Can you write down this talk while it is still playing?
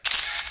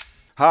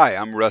Hi,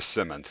 I'm Russ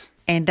Simmons.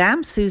 And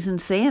I'm Susan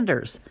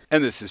Sanders.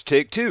 And this is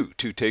Take Two,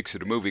 two takes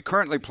at a movie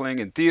currently playing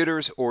in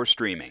theaters or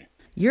streaming.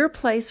 Your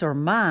Place or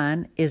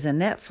Mine is a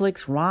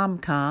Netflix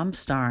rom-com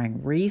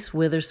starring Reese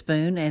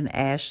Witherspoon and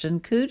Ashton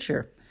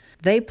Kutcher.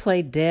 They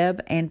play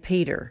Deb and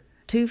Peter,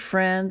 two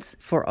friends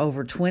for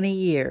over 20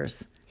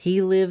 years.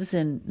 He lives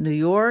in New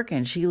York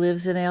and she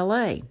lives in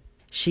L.A.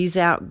 She's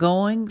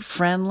outgoing,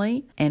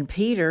 friendly, and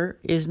Peter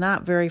is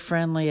not very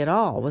friendly at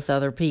all with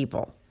other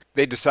people.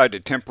 They decide to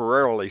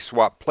temporarily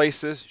swap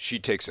places. She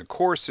takes a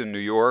course in New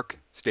York,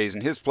 stays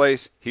in his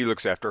place. He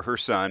looks after her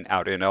son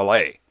out in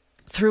L.A.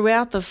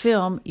 Throughout the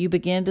film, you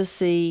begin to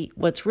see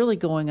what's really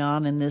going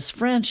on in this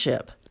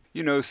friendship.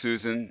 You know,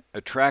 Susan,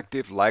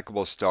 attractive,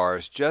 likable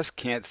stars just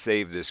can't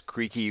save this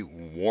creaky,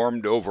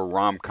 warmed-over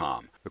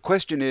rom-com. The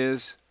question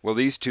is, will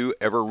these two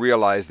ever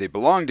realize they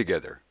belong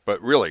together? But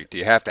really, do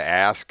you have to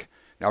ask?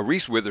 Now,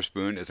 Reese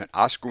Witherspoon is an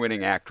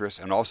Oscar-winning actress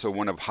and also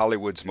one of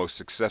Hollywood's most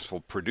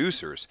successful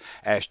producers.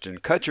 Ashton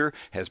Kutcher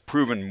has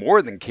proven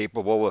more than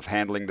capable of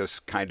handling this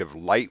kind of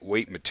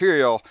lightweight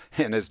material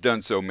and has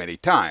done so many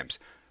times.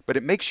 But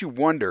it makes you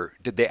wonder,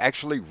 did they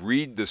actually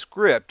read the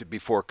script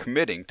before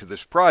committing to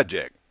this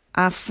project?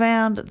 I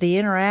found the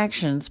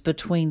interactions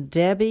between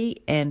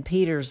Debbie and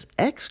Peter's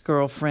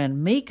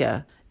ex-girlfriend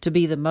Mika to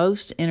be the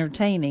most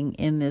entertaining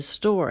in this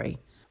story.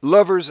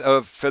 Lovers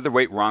of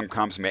featherweight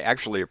rom-coms may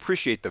actually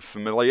appreciate the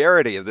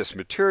familiarity of this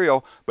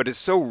material, but it's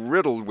so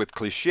riddled with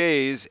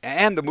cliches,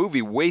 and the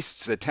movie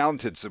wastes a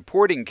talented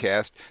supporting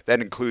cast that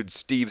includes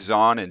Steve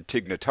Zahn and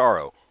Tig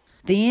Notaro.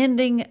 The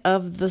ending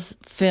of the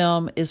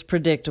film is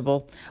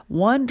predictable.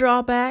 One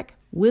drawback,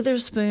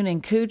 Witherspoon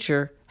and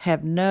Kutcher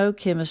have no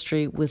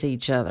chemistry with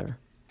each other.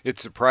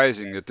 It's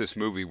surprising that this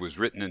movie was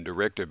written and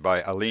directed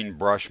by Aline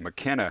Brosh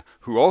McKenna,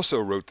 who also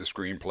wrote the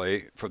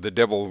screenplay for The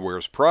Devil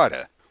Wears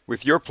Prada.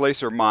 With Your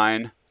Place or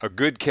Mine, a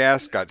good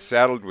cast got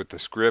saddled with the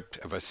script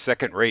of a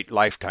second-rate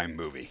Lifetime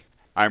movie.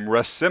 I'm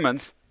Russ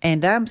Simmons.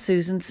 And I'm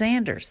Susan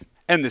Sanders.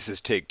 And this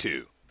is Take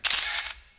Two.